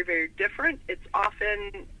are very, very different. It's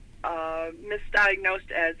often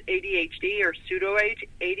misdiagnosed as ADHD or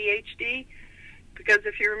pseudo-ADHD, because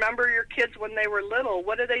if you remember your kids when they were little,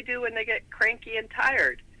 what do when they get cranky and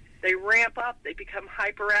tired? They ramp up, they become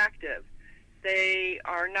hyperactive. They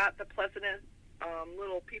are not the pleasantest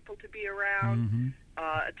little people to be around.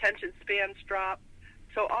 Attention spans drop.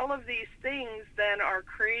 So all of these things then are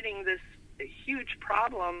creating this huge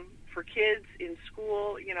problem for kids in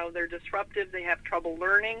school. You know, they're disruptive, they have trouble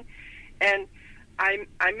learning. And I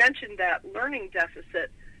mentioned that learning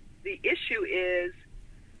deficit. The issue is,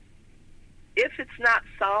 if it's not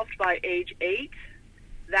solved by age 8,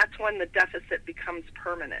 that's when the deficit becomes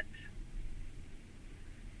permanent.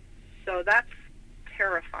 So that's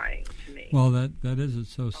terrifying to me. Well, that is,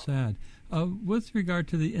 it's so sad. With regard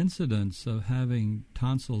to the incidence of having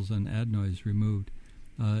tonsils and adenoids removed,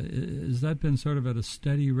 has that been sort of at a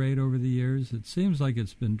steady rate over the years? It seems like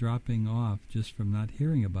it's been dropping off just from not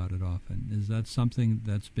hearing about it often. Is that something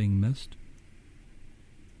that's being missed?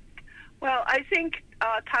 Well, I think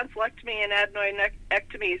tonsillectomy and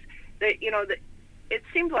adenoidectomies, it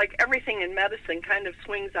seems like everything in medicine kind of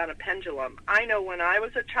swings on a pendulum. I know when I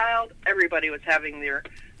was a child, everybody was having their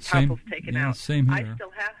tonsils taken out. Same here. I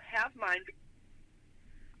still have mine.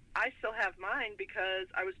 I still have mine because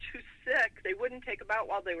I was too sick. They wouldn't take them out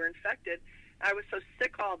while they were infected. I was so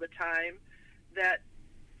sick all the time that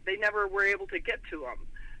they never were able to get to them.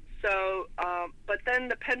 So, but then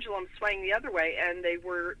the pendulum swung the other way, and they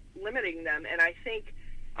were limiting them. And I think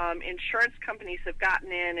insurance companies have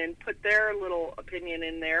gotten in and put their little opinion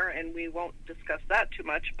in there, and we won't discuss that too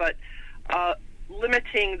much, but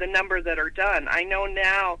limiting the number that are done. I know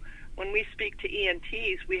now when we speak to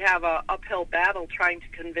ENTs, we have an uphill battle trying to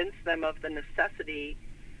convince them of the necessity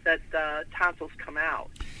that the tonsils come out.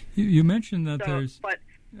 You mentioned that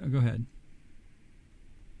go ahead.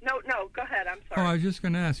 No, go ahead. I'm sorry. Oh, I was just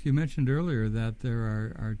going to ask. You mentioned earlier that there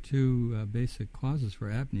are two basic causes for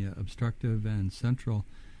apnea, obstructive and central.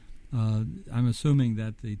 I'm assuming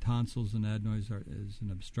that the tonsils and adenoids is an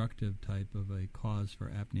obstructive type of a cause for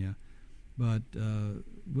apnea. But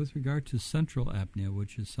with regard to central apnea,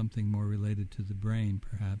 which is something more related to the brain,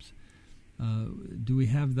 perhaps, do we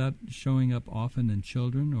have that showing up often in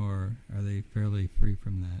children, or are they fairly free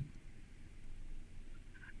from that?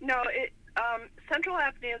 No, central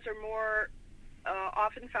apneas are more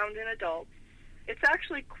often found in adults. It's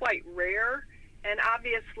actually quite rare, and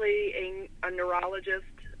obviously a neurologist,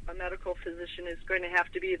 a medical physician, is going to have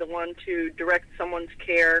to be the one to direct someone's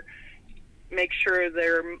care, make sure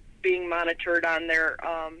they're being monitored on their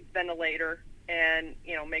ventilator, and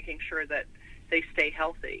making sure that they stay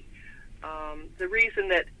healthy. The reason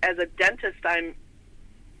that as a dentist I'm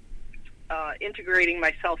integrating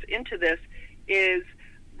myself into this is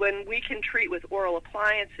when we can treat with oral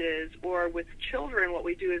appliances or with children, what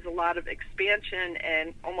we do is a lot of expansion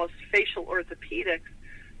and almost facial orthopedics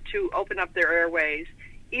to open up their airways.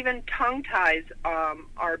 Even tongue ties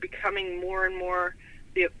are becoming more and more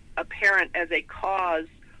apparent as a cause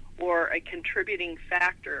or a contributing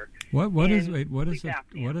factor. What is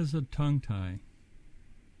a tongue tie?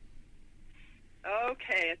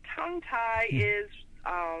 Okay, a tongue tie is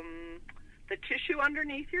the tissue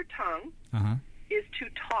underneath your tongue is too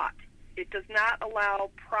taut. It does not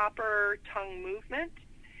allow proper tongue movement,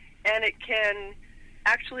 and it can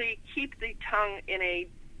actually keep the tongue in a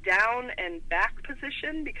down and back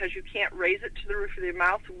position because you can't raise it to the roof of the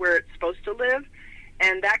mouth where it's supposed to live,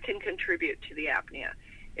 and that can contribute to the apnea.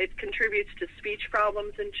 It contributes to speech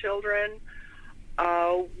problems in children.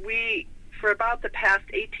 We, for about the past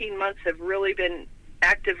 18 months, have really been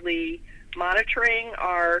actively monitoring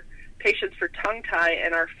our patients for tongue tie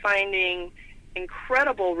and are finding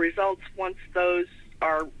incredible results once those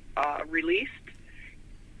are released,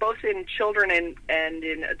 both in children and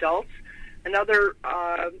in adults. Another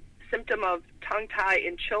symptom of tongue tie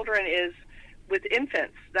in children is with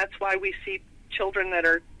infants. That's why we see children that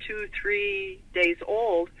are 2-3 days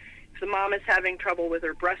old. If the mom is having trouble with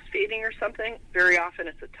her breastfeeding or something, very often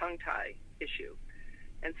it's a tongue tie issue.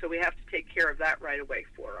 And so we have to take care of that right away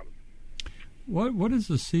for them. What is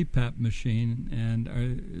the CPAP machine, and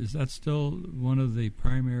is that still one of the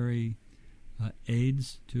primary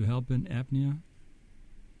aids to help in apnea?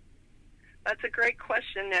 That's a great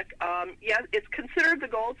question, Nick. Yeah, it's considered the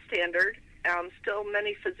gold standard. Still,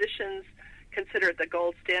 many physicians consider it the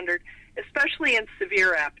gold standard, especially in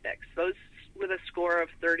severe apneics. Those with a score of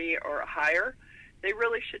 30 or higher, they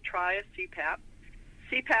really should try a CPAP.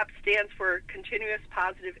 CPAP stands for continuous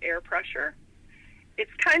positive air pressure.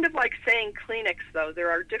 It's kind of like saying Kleenex, though. There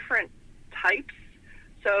are different types.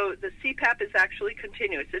 So the CPAP is actually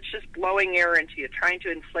continuous. It's just blowing air into you, trying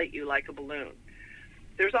to inflate you like a balloon.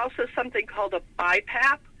 There's also something called a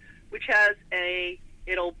BiPAP, which has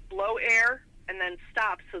it'll blow air and then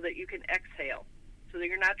stop so that you can exhale, so that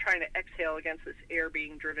you're not trying to exhale against this air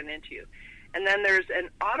being driven into you. And then there's an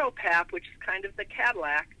AutoPAP, which is kind of the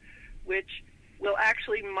Cadillac, which will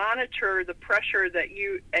actually monitor the pressure that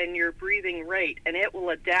you and your breathing rate, and it will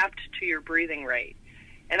adapt to your breathing rate.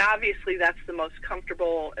 And obviously that's the most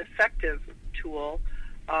comfortable, effective tool,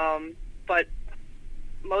 but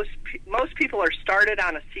most people are started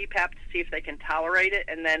on a CPAP to see if they can tolerate it,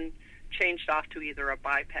 and then changed off to either a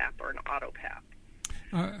BiPAP or an AutoPAP.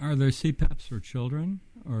 Are there CPAPs for children,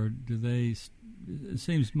 or do they? It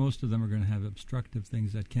seems most of them are going to have obstructive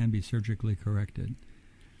things that can be surgically corrected.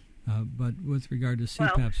 But with regard to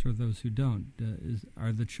CPAPs for those who don't,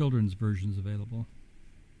 are the children's versions available?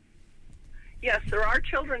 Yes, there are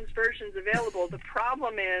children's versions available. The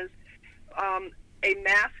problem is a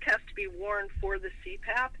mask has to be worn for the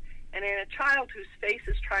CPAP, and in a child whose face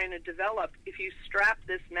is trying to develop, if you strap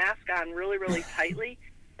this mask on really, really tightly,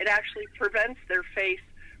 it actually prevents their face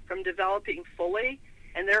from developing fully,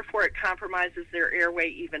 and therefore it compromises their airway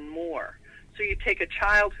even more. So you take a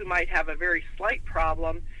child who might have a very slight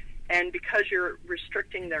problem, and because you're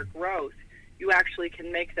restricting their growth, you actually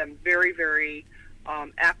can make them very, very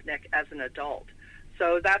apneic as an adult.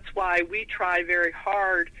 So that's why we try very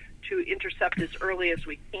hard to intercept as early as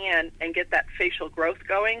we can and get that facial growth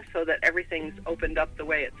going so that everything's opened up the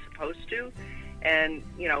way it's supposed to. And,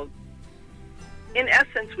 you know, in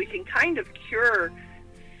essence, we can kind of cure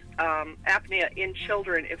apnea in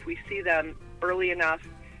children if we see them early enough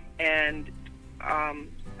and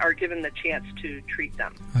are given the chance to treat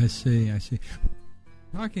them. I see.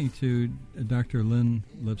 Talking to Dr. Lynn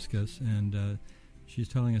Lipskus, and she's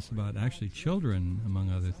telling us about actually children,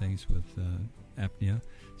 among other things, with apnea.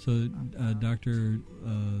 So, Dr.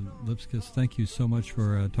 Lipskus, thank you so much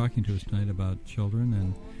for talking to us tonight about children.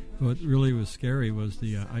 And what really was scary was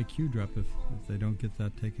the IQ drop if they don't get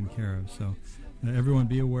that taken care of. So, everyone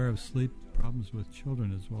be aware of sleep problems with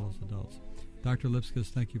children as well as adults. Dr. Lipskus,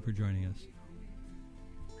 thank you for joining us.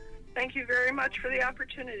 Thank you very much for the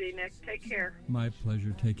opportunity, Nick. Take care. My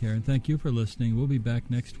pleasure. Take care. And thank you for listening. We'll be back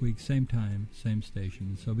next week, same time, same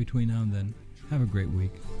station. So between now and then, have a great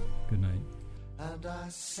week. Good night. And I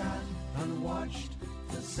sat and watched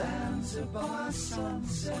the Zanzibar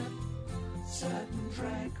sunset, sat and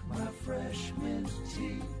drank my fresh mint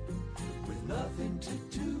tea, with nothing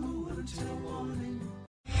to do until morning.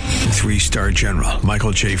 3-star General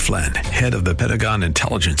Michael J. Flynn, head of the Pentagon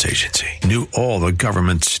Intelligence Agency, knew all the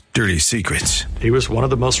government's dirty secrets. He was one of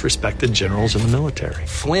the most respected generals in the military.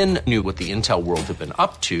 Flynn knew what the intel world had been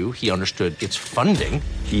up to. He understood its funding.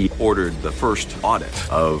 He ordered the first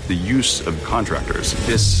audit of the use of contractors.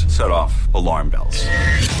 This set off alarm bells.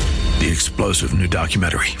 The explosive new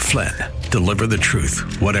documentary, Flynn, Deliver the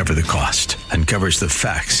Truth, Whatever the Cost, uncovers the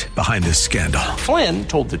facts behind this scandal. Flynn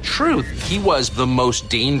told the truth. He was the most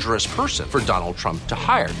dangerous person for Donald Trump to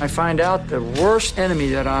hire. I find out the worst enemy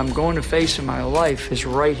that I'm going to face in my life is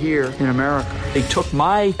right here in America. They took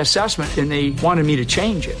my assessment and they wanted me to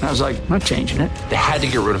change it. And I was like, I'm not changing it. They had to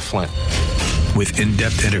get rid of Flynn. With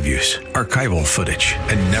in-depth interviews, archival footage,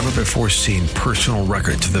 and never-before-seen personal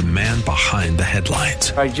records of the man behind the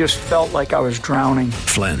headlines. I just felt like I was drowning.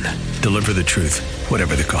 Flynn, Deliver the Truth,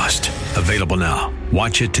 Whatever the Cost. Available now.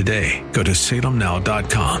 Watch it today. Go to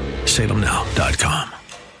salemnow.com. salemnow.com.